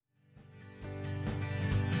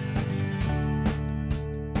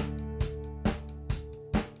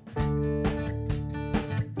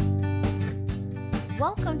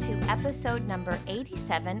Welcome to episode number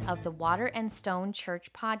 87 of the Water and Stone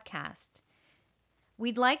Church podcast.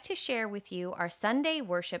 We'd like to share with you our Sunday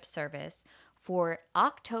worship service for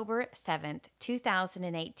October 7th,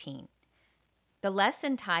 2018. The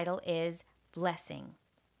lesson title is Blessing.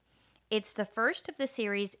 It's the first of the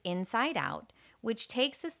series Inside Out, which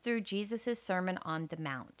takes us through Jesus' Sermon on the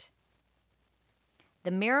Mount. The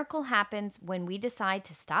miracle happens when we decide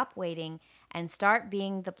to stop waiting and start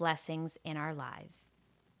being the blessings in our lives.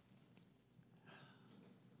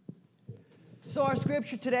 So our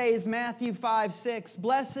scripture today is Matthew 5:6.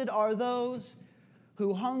 Blessed are those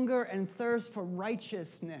who hunger and thirst for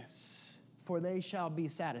righteousness, for they shall be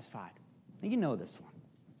satisfied. You know this one.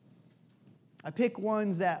 I pick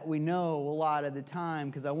ones that we know a lot of the time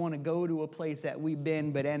because I want to go to a place that we've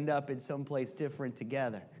been but end up in someplace different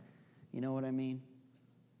together. You know what I mean?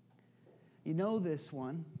 You know this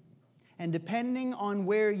one. And depending on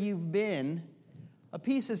where you've been, a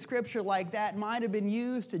piece of scripture like that might have been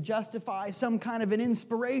used to justify some kind of an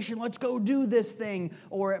inspiration. Let's go do this thing.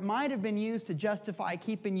 Or it might have been used to justify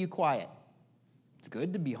keeping you quiet. It's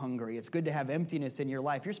good to be hungry. It's good to have emptiness in your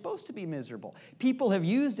life. You're supposed to be miserable. People have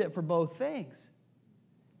used it for both things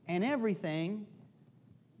and everything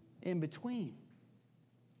in between.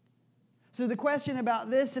 So the question about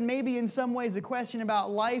this, and maybe in some ways the question about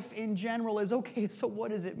life in general, is, okay, so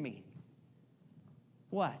what does it mean?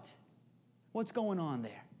 What? What's going on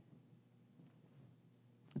there?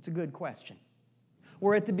 It's a good question.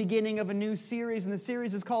 We're at the beginning of a new series, and the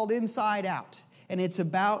series is called Inside Out. And it's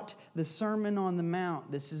about the Sermon on the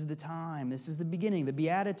Mount. This is the time. This is the beginning. The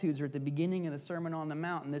Beatitudes are at the beginning of the Sermon on the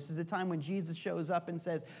Mount. And this is the time when Jesus shows up and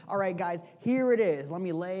says, all right, guys, here it is. Let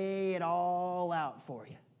me lay it all out for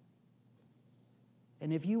you.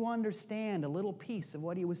 And if you understand a little piece of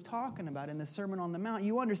what he was talking about in the Sermon on the Mount,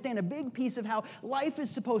 you understand a big piece of how life is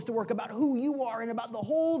supposed to work, about who you are and about the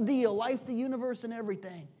whole deal, life, the universe, and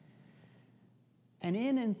everything. And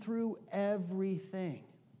in and through everything,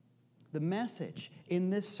 the message in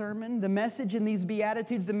this sermon, the message in these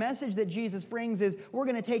Beatitudes, the message that Jesus brings is, we're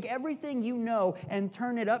going to take everything you know and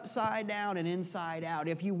turn it upside down and inside out.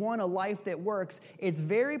 If you want a life that works, it's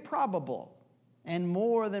very probable and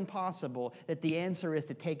more than possible that the answer is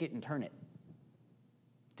to take it and turn it.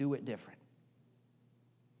 Do it different.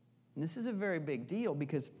 And this is a very big deal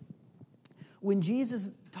because when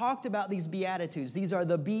Jesus talked about these Beatitudes, these are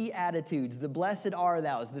the Beatitudes, the blessed are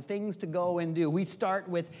thous, the things to go and do. We start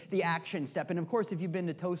with the action step. And of course, if you've been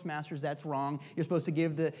to Toastmasters, that's wrong. You're supposed to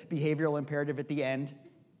give the behavioral imperative at the end.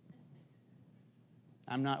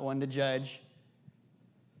 I'm not one to judge.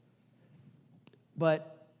 But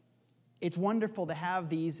it's wonderful to have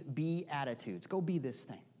these Beatitudes. Go be this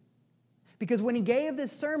thing. Because when he gave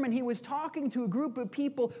this sermon, he was talking to a group of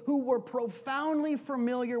people who were profoundly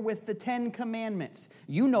familiar with the Ten Commandments.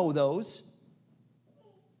 You know those.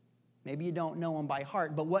 Maybe you don't know them by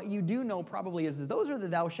heart, but what you do know probably is those are the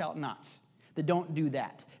thou shalt nots. The don't do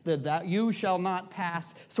that. The thou, you shall not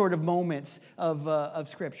pass sort of moments of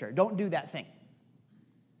Scripture. Don't do that thing.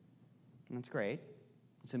 That's great.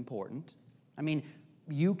 It's important. I mean,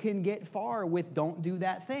 you can get far with don't do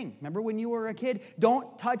that thing. Remember when you were a kid?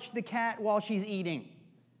 Don't touch the cat while she's eating.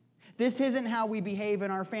 This isn't how we behave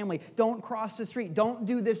in our family. Don't cross the street. Don't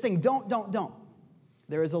do this thing. Don't.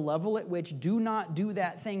 There is a level at which do not do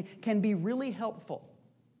that thing can be really helpful.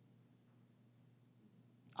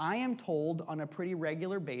 I am told on a pretty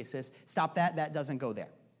regular basis, stop that, that doesn't go there.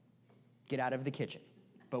 Get out of the kitchen.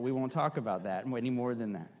 But we won't talk about that any more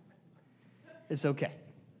than that. It's okay.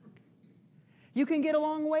 You can get a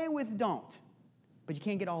long way with don't, but you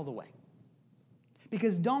can't get all the way.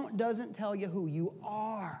 Because don't doesn't tell you who you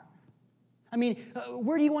are. I mean,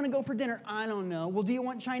 where do you want to go for dinner? I don't know. Well, do you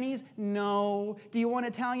want Chinese? No. Do you want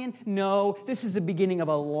Italian? No. This is the beginning of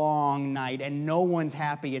a long night, and no one's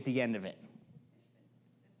happy at the end of it.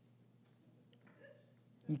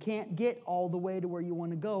 You can't get all the way to where you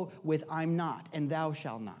want to go with I'm not and thou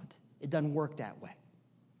shalt not. It doesn't work that way.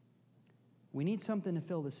 We need something to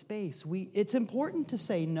fill the space. It's important to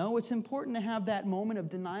say no. It's important to have that moment of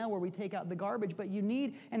denial where we take out the garbage, but you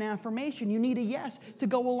need an affirmation. You need a yes to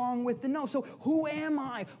go along with the no. So who am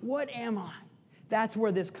I? What am I? That's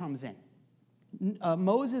where this comes in.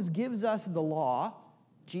 Moses gives us the law.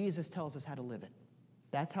 Jesus tells us how to live it.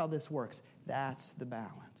 That's how this works. That's the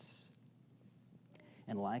balance.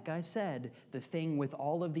 And like I said, the thing with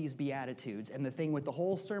all of these Beatitudes and the thing with the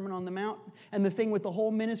whole Sermon on the Mount and the thing with the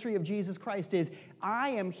whole ministry of Jesus Christ is I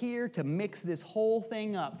am here to mix this whole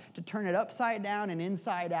thing up, to turn it upside down and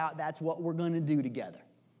inside out. That's what we're going to do together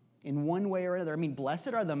in one way or another. I mean,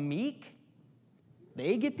 blessed are the meek.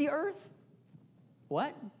 They get the earth.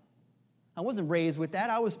 What? I wasn't raised with that.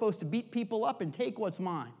 I was supposed to beat people up and take what's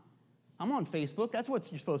mine. I'm on Facebook. That's what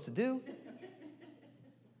you're supposed to do.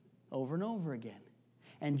 Over and over again.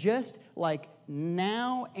 And just like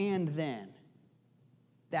now and then,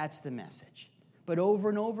 that's the message. But over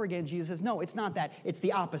and over again, Jesus says, no, it's not that. It's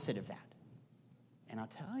the opposite of that. And I'll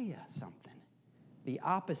tell you something. The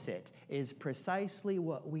opposite is precisely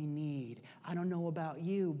what we need. I don't know about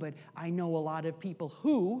you, but I know a lot of people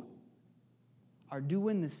who are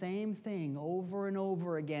doing the same thing over and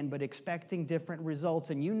over again, but expecting different results.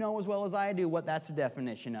 And you know as well as I do what that's the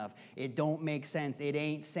definition of. It don't make sense. It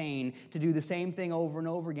ain't sane to do the same thing over and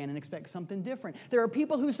over again and expect something different. There are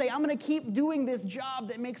people who say, I'm going to keep doing this job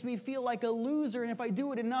that makes me feel like a loser, and if I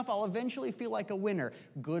do it enough, I'll eventually feel like a winner.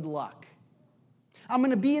 Good luck. I'm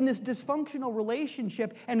going to be in this dysfunctional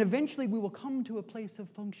relationship, and eventually we will come to a place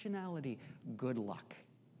of functionality. Good luck.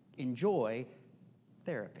 Enjoy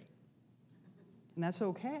therapy. And that's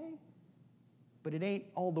okay, but it ain't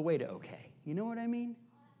all the way to okay. You know what I mean?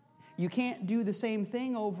 You can't do the same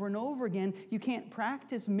thing over and over again. You can't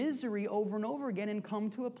practice misery over and over again and come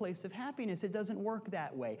to a place of happiness. It doesn't work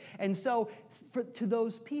that way. And so to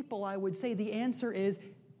those people, I would say the answer is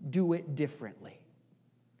do it differently.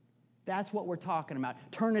 That's what we're talking about.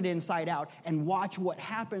 Turn it inside out and watch what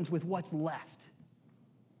happens with what's left.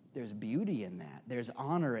 There's beauty in that. There's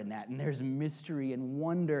honor in that. And there's mystery and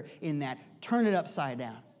wonder in that. Turn it upside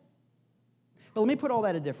down. But let me put all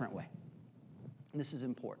that a different way. And this is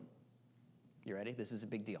important. You ready? This is a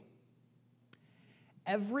big deal.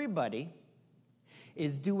 Everybody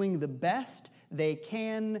is doing the best they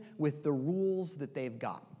can with the rules that they've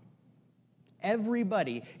got.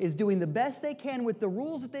 Everybody is doing the best they can with the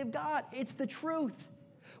rules that they've got. It's the truth.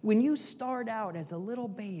 When you start out as a little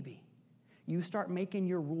baby, you start making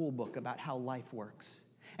your rule book about how life works.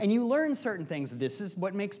 And you learn certain things. This is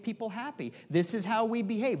what makes people happy. This is how we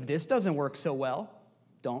behave. This doesn't work so well.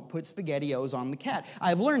 Don't put SpaghettiOs on the cat.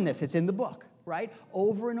 I've learned this. It's in the book, right?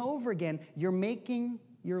 Over and over again, you're making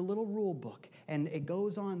your little rule book. And it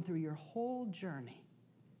goes on through your whole journey.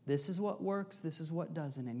 This is what works, this is what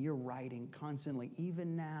doesn't, and you're writing constantly.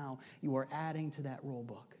 Even now, you are adding to that rule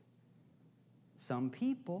book. Some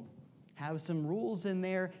people have some rules in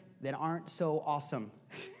there that aren't so awesome,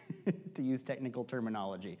 to use technical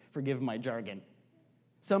terminology. Forgive my jargon.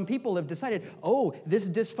 Some people have decided, oh, this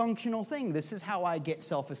dysfunctional thing, this is how I get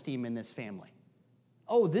self-esteem in this family.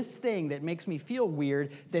 Oh, this thing that makes me feel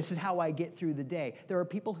weird, this is how I get through the day. There are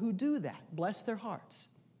people who do that. Bless their hearts.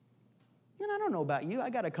 And I don't know about you. I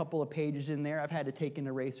got a couple of pages in there I've had to take an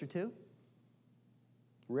erase or two.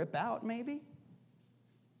 Rip out, maybe.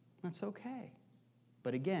 That's okay.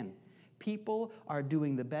 But again, people are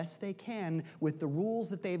doing the best they can with the rules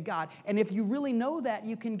that they've got. And if you really know that,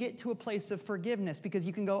 you can get to a place of forgiveness because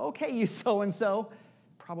you can go, okay, you so-and-so.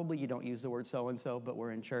 Probably you don't use the word so-and-so, but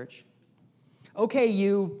we're in church. Okay,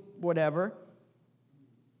 you whatever.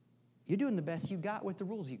 You're doing the best you got with the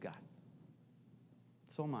rules you got.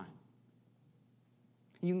 So am I.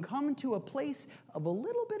 You can come to a place of a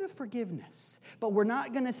little bit of forgiveness. But we're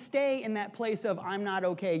not going to stay in that place of, I'm not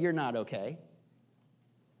okay, you're not okay.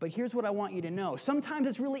 But here's what I want you to know. Sometimes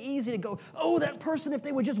it's really easy to go, oh, that person, if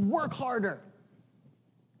they would just work harder.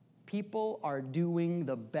 People are doing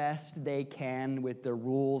the best they can with the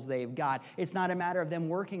rules they've got. It's not a matter of them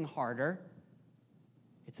working harder.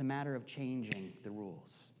 It's a matter of changing the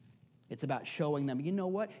rules. It's about showing them, you know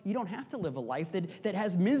what? You don't have to live a life that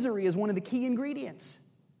has misery as one of the key ingredients.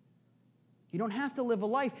 You don't have to live a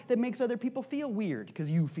life that makes other people feel weird because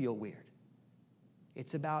you feel weird.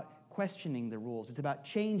 It's about questioning the rules. It's about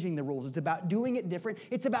changing the rules. It's about doing it different.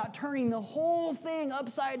 It's about turning the whole thing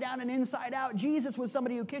upside down and inside out. Jesus was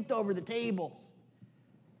somebody who kicked over the tables.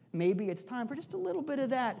 Maybe it's time for just a little bit of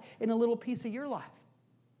that in a little piece of your life.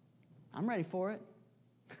 I'm ready for it.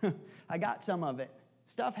 I got some of it.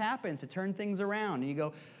 Stuff happens to turn things around. And you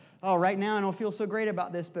go, oh, right now I don't feel so great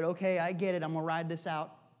about this, but okay, I get it. I'm going to ride this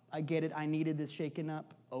out. I get it. I needed this shaken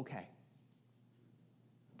up. Okay.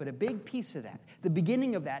 But a big piece of that, the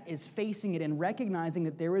beginning of that, is facing it and recognizing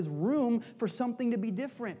that there is room for something to be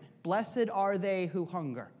different. Blessed are they who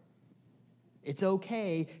hunger. It's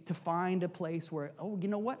okay to find a place where, oh, you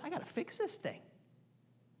know what? I got to fix this thing.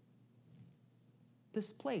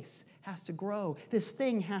 This place has to grow. This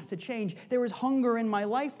thing has to change. There is hunger in my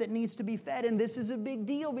life that needs to be fed, and this is a big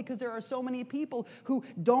deal because there are so many people who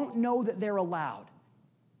don't know that they're allowed.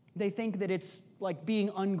 They think that it's like being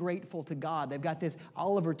ungrateful to God. They've got this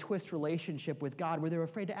Oliver Twist relationship with God where they're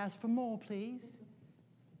afraid to ask for more, please.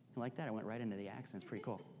 I like that. I went right into the accent. It's pretty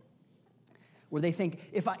cool. Where they think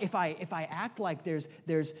if I act like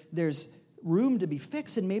there's room to be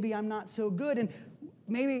fixed, and maybe I'm not so good. And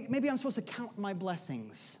maybe I'm supposed to count my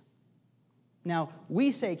blessings. Now,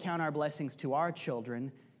 we say count our blessings to our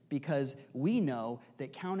children because we know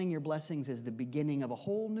that counting your blessings is the beginning of a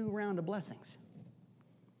whole new round of blessings.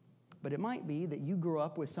 But it might be that you grew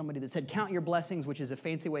up with somebody that said, count your blessings, which is a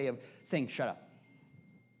fancy way of saying, shut up.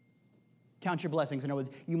 Count your blessings. In other words,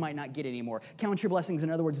 you might not get any more. Count your blessings. In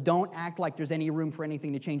other words, don't act like there's any room for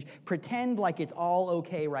anything to change. Pretend like it's all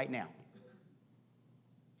okay right now.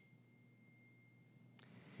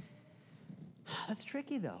 That's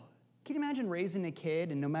tricky, though. Can you imagine raising a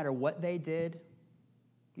kid and no matter what they did,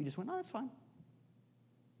 you just went, oh, that's fine.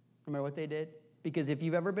 No matter what they did? Because if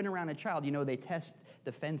you've ever been around a child, you know they test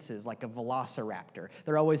the fences like a velociraptor.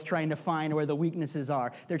 They're always trying to find where the weaknesses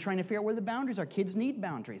are. They're trying to figure out where the boundaries are. Kids need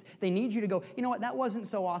boundaries. They need you to go, you know what, that wasn't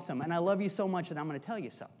so awesome, and I love you so much that I'm going to tell you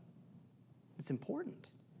so. It's important.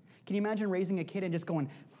 Can you imagine raising a kid and just going,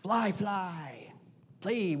 fly, fly,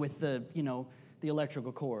 play with the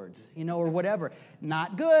electrical cords, or whatever.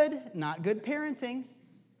 Not good parenting.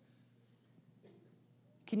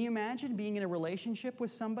 Can you imagine being in a relationship with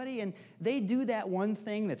somebody and they do that one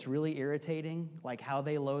thing that's really irritating, like how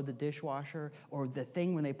they load the dishwasher, or the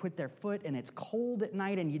thing when they put their foot and it's cold at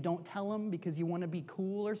night and you don't tell them because you want to be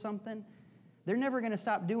cool or something? They're never going to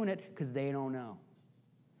stop doing it because they don't know.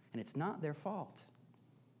 And it's not their fault.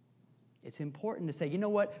 It's important to say, you know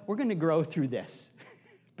what? We're going to grow through this.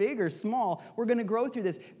 Big or small, we're going to grow through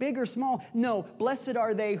this. Big or small, no. Blessed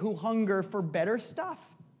are they who hunger for better stuff.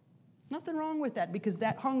 Nothing wrong with that because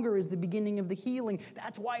that hunger is the beginning of the healing.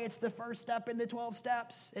 That's why it's the first step in the 12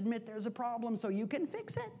 steps. Admit there's a problem so you can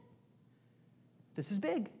fix it. This is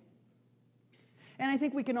big. And I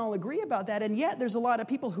think we can all agree about that. And yet there's a lot of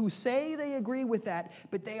people who say they agree with that,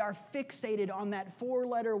 but they are fixated on that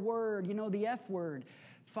 4-letter word, the F word,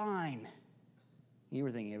 fine. You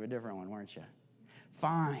were thinking of a different one, weren't you?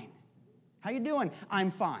 Fine. How you doing?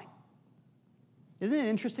 I'm fine. Isn't it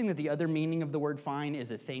interesting that the other meaning of the word fine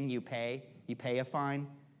is a thing you pay? You pay a fine.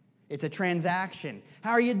 It's a transaction.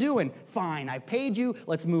 How are you doing? Fine. I've paid you.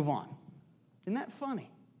 Let's move on. Isn't that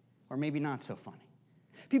funny? Or maybe not so funny.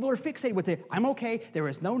 People are fixated with it. I'm okay. There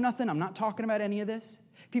is no nothing. I'm not talking about any of this.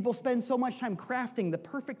 People spend so much time crafting the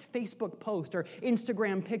perfect Facebook post or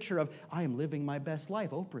Instagram picture of, I am living my best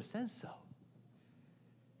life. Oprah says so.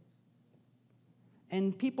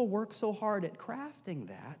 And people work so hard at crafting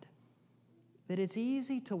that it's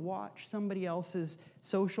easy to watch somebody else's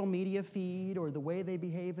social media feed or the way they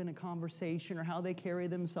behave in a conversation or how they carry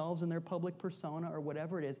themselves in their public persona or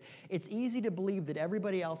whatever it is. It's easy to believe that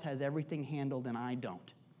everybody else has everything handled and I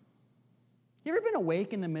don't. You ever been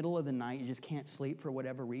awake in the middle of the night, you just can't sleep for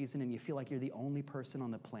whatever reason, and you feel like you're the only person on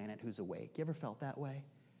the planet who's awake? You ever felt that way?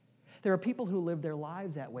 There are people who live their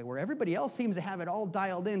lives that way, where everybody else seems to have it all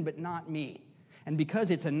dialed in, but not me. And because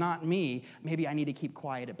it's a not me, maybe I need to keep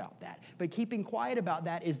quiet about that. But keeping quiet about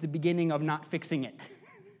that is the beginning of not fixing it.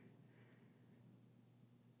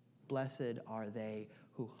 Blessed are they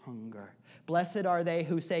who hunger. Blessed are they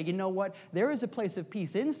who say, you know what? There is a place of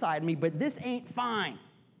peace inside me, but this ain't fine.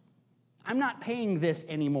 I'm not paying this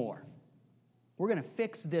anymore. We're going to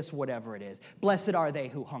fix this, whatever it is. Blessed are they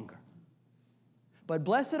who hunger. But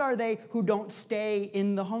blessed are they who don't stay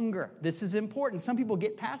in the hunger. This is important. Some people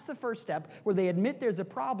get past the first step where they admit there's a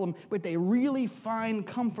problem, but they really find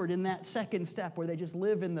comfort in that second step where they just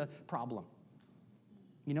live in the problem.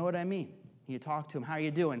 You know what I mean? You talk to them, how are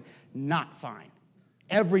you doing? Not fine.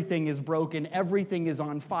 Everything is broken. Everything is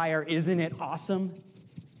on fire. Isn't it awesome?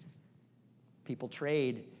 People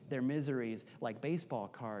trade their miseries like baseball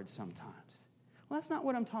cards sometimes. Well, that's not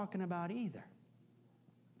what I'm talking about either.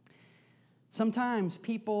 Sometimes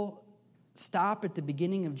people stop at the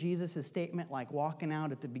beginning of Jesus' statement like walking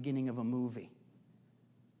out at the beginning of a movie.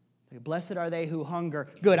 Blessed are they who hunger.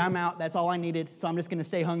 Good, I'm out. That's all I needed. So I'm just going to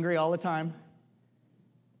stay hungry all the time.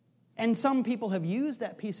 And some people have used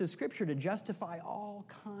that piece of scripture to justify all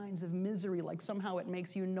kinds of misery, like somehow it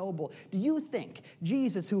makes you noble. Do you think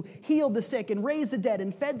Jesus, who healed the sick and raised the dead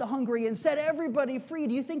and fed the hungry and set everybody free,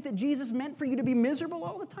 do you think that Jesus meant for you to be miserable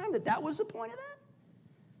all the time? That was the point of that?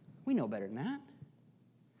 We know better than that.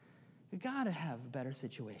 We've got to have a better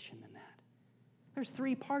situation than that. There's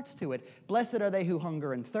 3 parts to it. Blessed are they who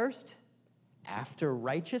hunger and thirst after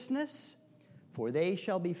righteousness, for they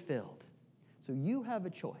shall be filled. So you have a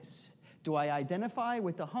choice. Do I identify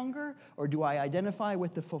with the hunger or do I identify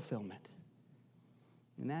with the fulfillment?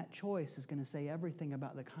 And that choice is going to say everything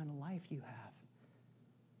about the kind of life you have.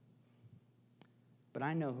 But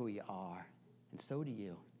I know who you are, and so do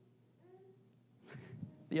you.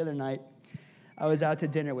 The other night, I was out to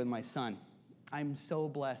dinner with my son. I'm so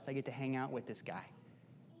blessed I get to hang out with this guy.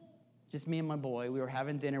 Just me and my boy. We were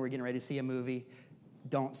having dinner. We're getting ready to see a movie.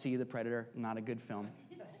 Don't see The Predator. Not a good film.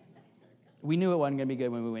 We knew it wasn't going to be good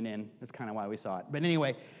when we went in. That's kind of why we saw it. But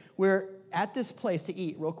anyway, we're at this place to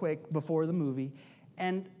eat real quick before the movie,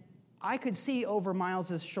 and I could see over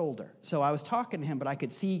Miles's shoulder. So I was talking to him, but I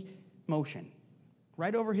could see motion.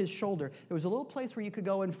 Right over his shoulder, there was a little place where you could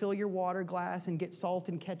go and fill your water glass and get salt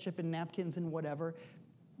and ketchup and napkins and whatever,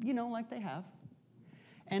 like they have.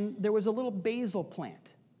 And there was a little basil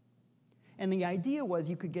plant. And the idea was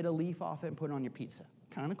you could get a leaf off it and put it on your pizza.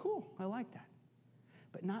 Kind of cool. I like that.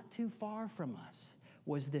 But not too far from us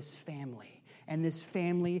was this family. And this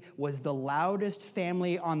family was the loudest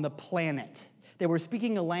family on the planet. They were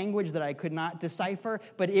speaking a language that I could not decipher,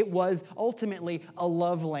 but it was ultimately a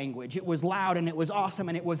love language. It was loud and it was awesome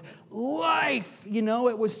and it was life.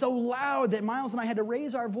 It was so loud that Miles and I had to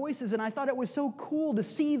raise our voices, and I thought it was so cool to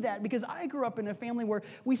see that because I grew up in a family where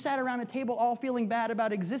we sat around a table all feeling bad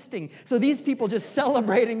about existing. So these people just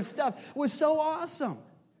celebrating stuff was so awesome.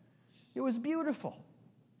 It was beautiful.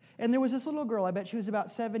 And there was this little girl, I bet she was about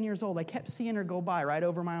 7 years old. I kept seeing her go by right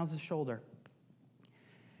over Miles' shoulder.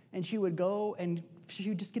 And she would go and she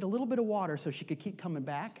would just get a little bit of water so she could keep coming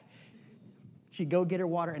back. She'd go get her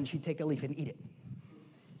water and she'd take a leaf and eat it.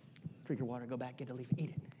 Drink your water, go back, get a leaf, eat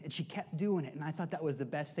it. And she kept doing it. And I thought that was the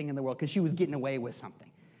best thing in the world because she was getting away with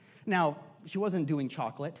something. Now, she wasn't doing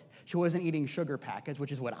chocolate. She wasn't eating sugar packets,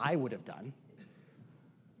 which is what I would have done.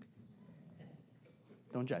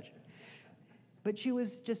 Don't judge. But she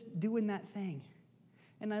was just doing that thing.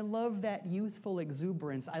 And I love that youthful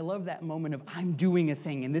exuberance. I love that moment of, I'm doing a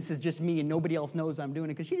thing, and this is just me, and nobody else knows I'm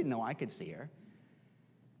doing it, because she didn't know I could see her.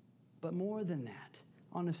 But more than that,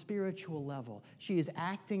 on a spiritual level, she is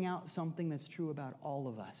acting out something that's true about all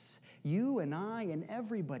of us. You and I and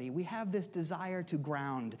everybody, we have this desire to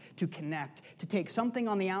ground, to connect, to take something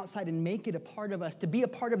on the outside and make it a part of us, to be a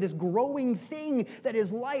part of this growing thing that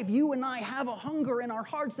is life. You and I have a hunger in our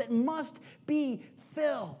hearts that must be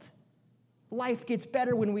filled. Life gets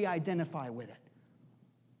better when we identify with it.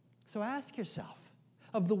 So ask yourself,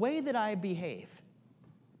 of the way that I behave,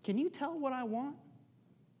 can you tell what I want?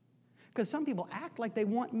 Because some people act like they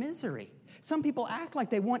want misery. Some people act like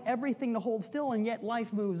they want everything to hold still, and yet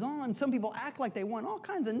life moves on. Some people act like they want all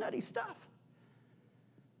kinds of nutty stuff.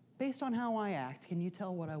 Based on how I act, can you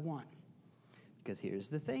tell what I want? Because here's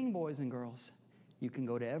the thing, boys and girls. You can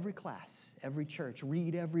go to every class, every church,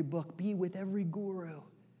 read every book, be with every guru.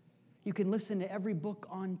 You can listen to every book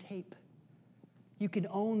on tape. You can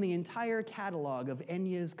own the entire catalog of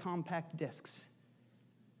Enya's compact discs.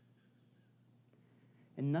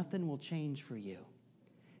 And nothing will change for you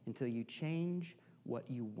until you change what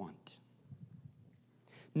you want.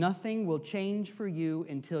 Nothing will change for you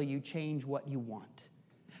until you change what you want.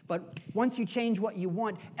 But once you change what you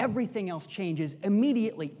want, everything else changes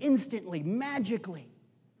immediately, instantly, magically.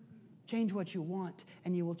 Change what you want,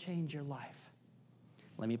 and you will change your life.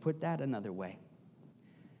 Let me put that another way.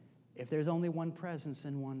 If there's only one presence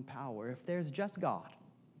and one power, if there's just God,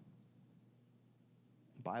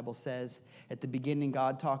 the Bible says at the beginning,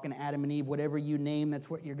 God talking to Adam and Eve, whatever you name, that's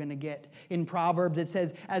what you're going to get. In Proverbs, it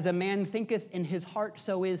says, as a man thinketh in his heart,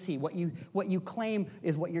 so is he. What you claim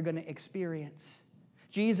is what you're going to experience.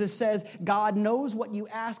 Jesus says, God knows what you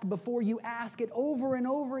ask before you ask it. Over and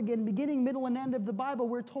over again, beginning, middle, and end of the Bible,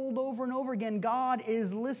 we're told over and over again, God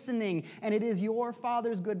is listening, and it is your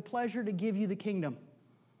Father's good pleasure to give you the kingdom.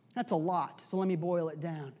 That's a lot, so let me boil it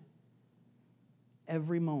down.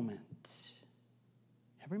 Every moment,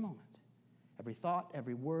 every thought,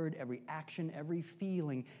 every word, every action, every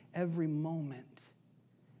feeling, every moment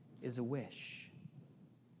is a wish.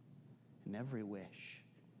 And every wish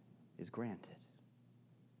is granted.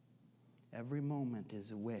 Every moment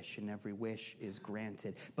is a wish, and every wish is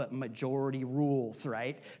granted. But majority rules,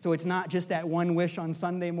 right? So it's not just that one wish on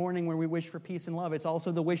Sunday morning where we wish for peace and love. It's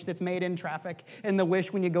also the wish that's made in traffic, and the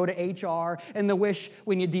wish when you go to HR, and the wish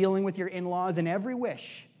when you're dealing with your in-laws, and every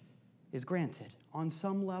wish is granted on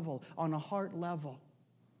some level, on a heart level.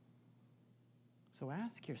 So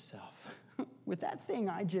ask yourself, with that thing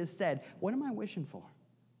I just said, what am I wishing for?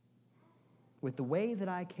 With the way that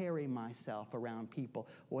I carry myself around people,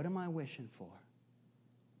 what am I wishing for?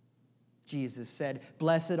 Jesus said,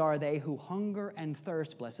 blessed are they who hunger and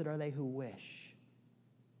thirst, blessed are they who wish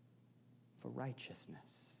for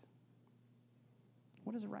righteousness.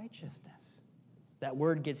 What is righteousness? That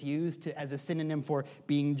word gets used as a synonym for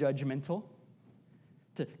being judgmental,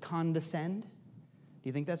 to condescend. Do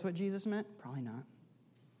you think that's what Jesus meant? Probably not.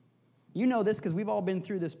 You know this because we've all been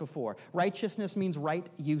through this before. Righteousness means right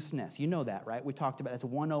useness. You know that, right? We talked about that's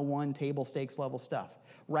 101 table stakes level stuff.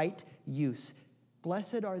 Right use.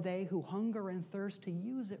 Blessed are they who hunger and thirst to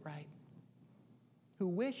use it right. who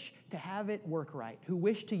wish to have it work right, who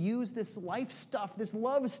wish to use this life stuff, this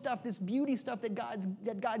love stuff, this beauty stuff that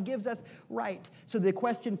God gives us right. So the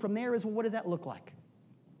question from there is, well, what does that look like?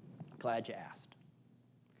 Glad you asked.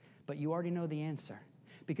 But you already know the answer,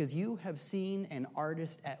 because you have seen an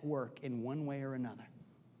artist at work in one way or another.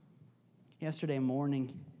 Yesterday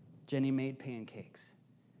morning, Jenny made pancakes.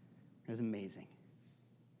 It was amazing.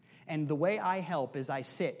 And the way I help is I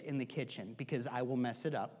sit in the kitchen because I will mess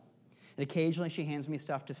it up. And occasionally she hands me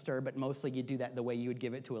stuff to stir, but mostly you do that the way you would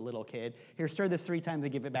give it to a little kid. Here, stir this 3 times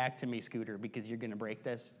and give it back to me, Scooter, because you're going to break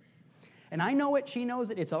this. And I know it. She knows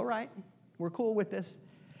it. It's all right. We're cool with this.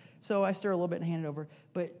 So I stir a little bit and hand it over.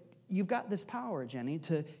 But you've got this power, Jenny,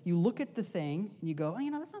 you look at the thing and you go,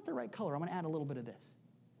 oh, that's not the right color. I'm going to add a little bit of this.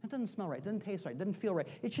 That doesn't smell right. It doesn't taste right. It doesn't feel right.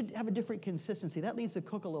 It should have a different consistency. That needs to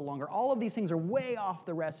cook a little longer. All of these things are way off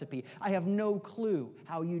the recipe. I have no clue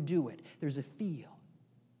how you do it. There's a feel.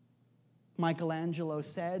 Michelangelo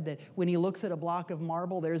said that when he looks at a block of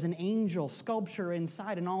marble, there's an angel sculpture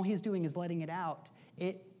inside, and all he's doing is letting it out.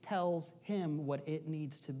 It tells him what it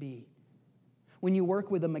needs to be. When you work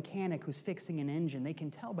with a mechanic who's fixing an engine, they can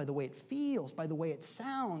tell by the way it feels, by the way it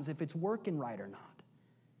sounds, if it's working right or not.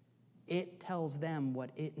 It tells them what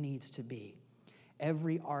it needs to be.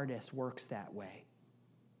 Every artist works that way.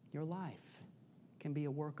 Your life can be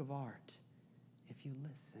a work of art if you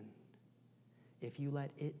listen, if you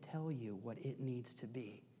let it tell you what it needs to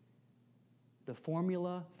be. The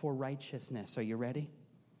formula for righteousness, are you ready?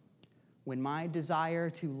 When my desire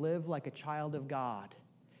to live like a child of God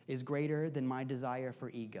is greater than my desire for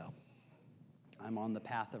ego, I'm on the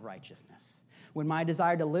path of righteousness. When my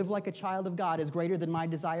desire to live like a child of God is greater than my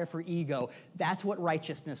desire for ego, that's what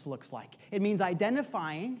righteousness looks like. It means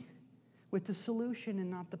identifying with the solution and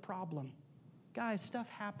not the problem. Guys, stuff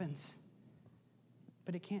happens,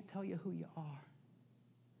 but it can't tell you who you are.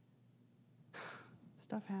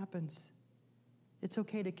 Stuff happens. It's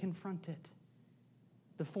okay to confront it.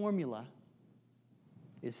 The formula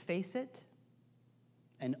is face it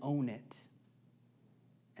and own it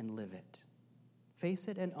and live it. Face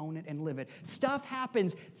it and own it and live it. Stuff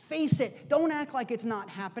happens. Face it. Don't act like it's not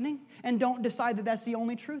happening. And don't decide that that's the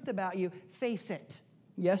only truth about you. Face it.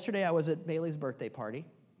 Yesterday I was at Bailey's birthday party.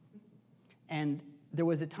 And there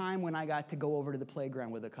was a time when I got to go over to the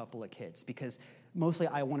playground with a couple of kids. Because mostly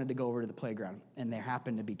I wanted to go over to the playground. And there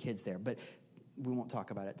happened to be kids there. But we won't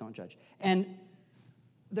talk about it. Don't judge. And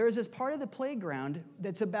there's this part of the playground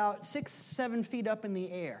that's about 6-7 feet up in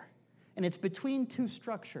the air. And it's between 2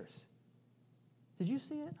 structures. Did you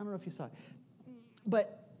see it? I don't know if you saw it.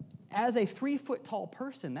 But as a 3-foot-tall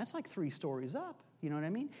person, that's like 3 stories up. You know what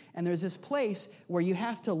I mean? And there's this place where you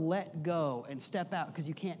have to let go and step out because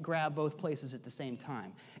you can't grab both places at the same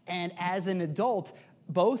time. And as an adult,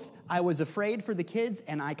 I was afraid for the kids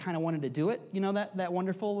and I kind of wanted to do it. You know that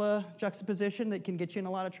wonderful juxtaposition that can get you in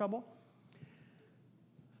a lot of trouble?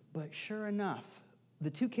 But sure enough,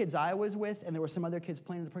 the 2 kids I was with, and there were some other kids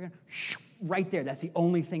playing in the playground, right there, that's the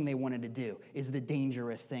only thing they wanted to do, is the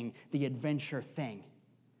dangerous thing, the adventure thing.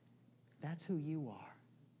 That's who you are.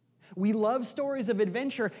 We love stories of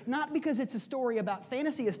adventure, not because it's a story about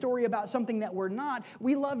fantasy, a story about something that we're not.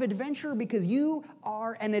 We love adventure because you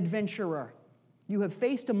are an adventurer. You have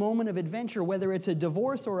faced a moment of adventure, whether it's a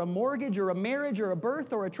divorce or a mortgage or a marriage or a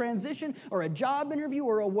birth or a transition or a job interview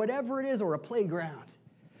or a whatever it is or a playground.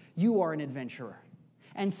 You are an adventurer.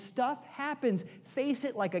 And stuff happens. Face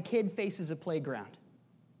it like a kid faces a playground.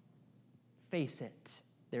 Face it.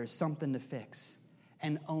 There's something to fix.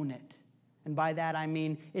 And own it. And by that I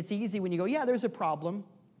mean, it's easy when you go, yeah, there's a problem.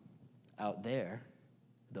 Out there,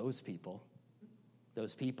 those people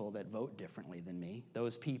that vote differently than me,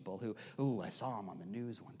 those people who, I saw them on the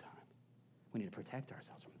news one time. We need to protect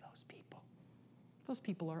ourselves from those people. Those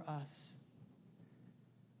people are us.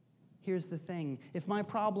 Here's the thing. If my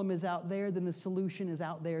problem is out there, then the solution is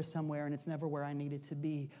out there somewhere, and it's never where I need it to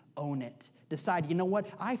be. Own it. Decide, you know what?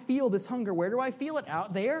 I feel this hunger. Where do I feel it?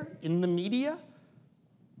 Out there? In the media?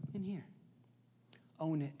 In here.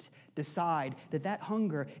 Own it. Decide that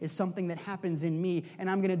hunger is something that happens in me, and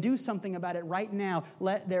I'm going to do something about it right now.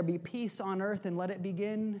 Let there be peace on earth, and let it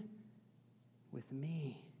begin with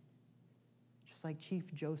me. Just like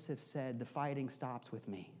Chief Joseph said, the fighting stops with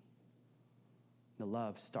me. The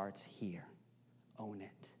love starts here. Own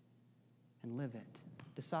it and live it.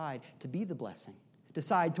 Decide to be the blessing.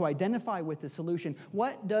 Decide to identify with the solution.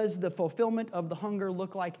 What does the fulfillment of the hunger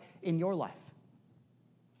look like in your life?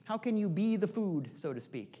 How can you be the food, so to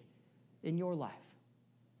speak, in your life?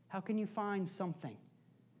 How can you find something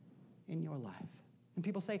in your life? And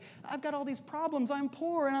people say, I've got all these problems. I'm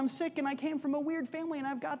poor and I'm sick and I came from a weird family and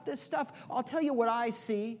I've got this stuff. I'll tell you what I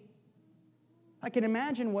see. I can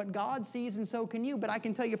imagine what God sees, and so can you, but I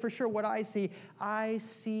can tell you for sure what I see. I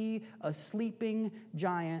see a sleeping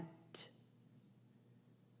giant.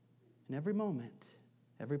 And every moment,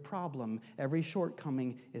 every problem, every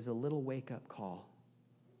shortcoming is a little wake-up call.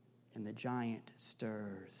 And the giant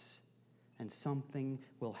stirs, and something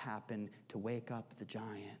will happen to wake up the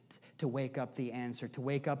giant, to wake up the answer, to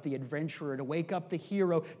wake up the adventurer, to wake up the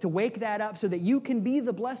hero, to wake that up so that you can be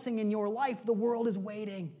the blessing in your life. The world is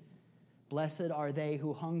waiting. Blessed are they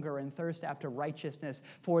who hunger and thirst after righteousness,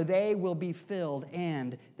 for they will be filled,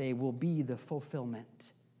 and they will be the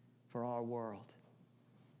fulfillment for our world.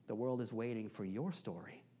 The world is waiting for your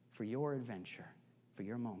story, for your adventure, for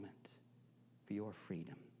your moment, for your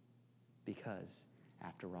freedom. Because,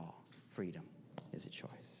 after all, freedom is a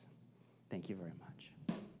choice. Thank you very much.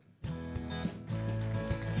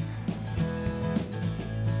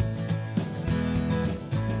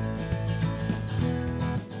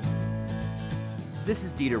 This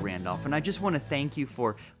is Dieter Randolph, and I just want to thank you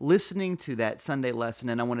for listening to that Sunday lesson,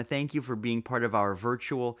 and I want to thank you for being part of our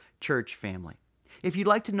virtual church family. If you'd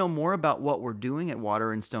like to know more about what we're doing at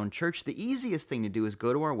Water and Stone Church, the easiest thing to do is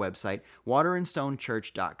go to our website,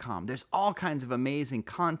 waterandstonechurch.com. There's all kinds of amazing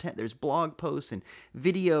content. There's blog posts and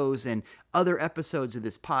videos and other episodes of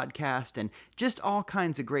this podcast and just all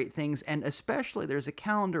kinds of great things. And especially there's a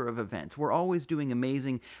calendar of events. We're always doing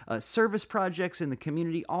amazing service projects in the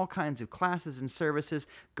community, all kinds of classes and services.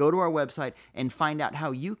 Go to our website and find out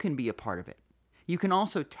how you can be a part of it. You can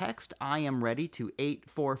also text I am ready to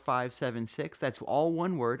 84576. That's all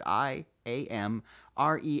one word, IAMREADY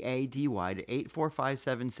to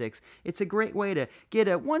 84576. It's a great way to get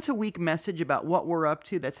a once a week message about what we're up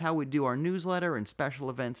to. That's how we do our newsletter and special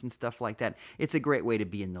events and stuff like that. It's a great way to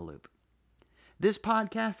be in the loop. This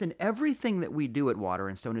podcast and everything that we do at Water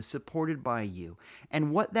and Stone is supported by you.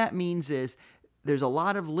 And what that means is there's a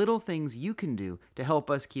lot of little things you can do to help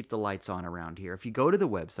us keep the lights on around here. If you go to the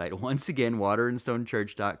website, once again,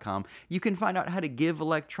 waterandstonechurch.com, you can find out how to give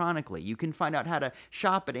electronically. You can find out how to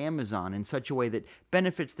shop at Amazon in such a way that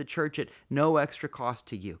benefits the church at no extra cost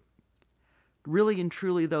to you. Really and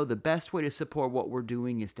truly, though, the best way to support what we're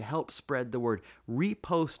doing is to help spread the word.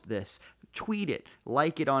 Repost this, tweet it,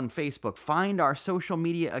 like it on Facebook, find our social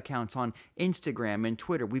media accounts on Instagram and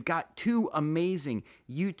Twitter. We've got 2 amazing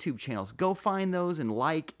YouTube channels. Go find those and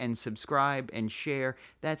like and subscribe and share.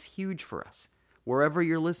 That's huge for us. Wherever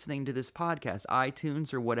you're listening to this podcast,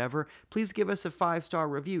 iTunes or whatever, please give us a 5-star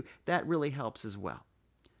review. That really helps as well.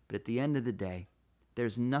 But at the end of the day,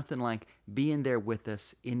 there's nothing like being there with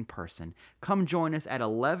us in person. Come join us at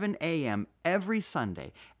 11 a.m. every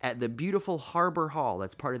Sunday at the beautiful Harbor Hall.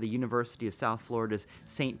 That's part of the University of South Florida's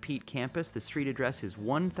St. Pete campus. The street address is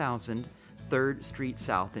 1000 3rd Street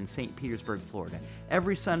South in St. Petersburg, Florida.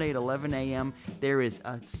 Every Sunday at 11 a.m., there is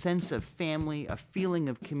a sense of family, a feeling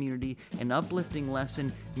of community, an uplifting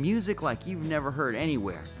lesson, music like you've never heard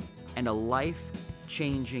anywhere, and a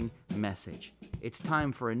life-changing message. It's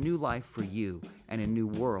time for a new life for you and a new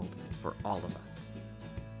world for all of us.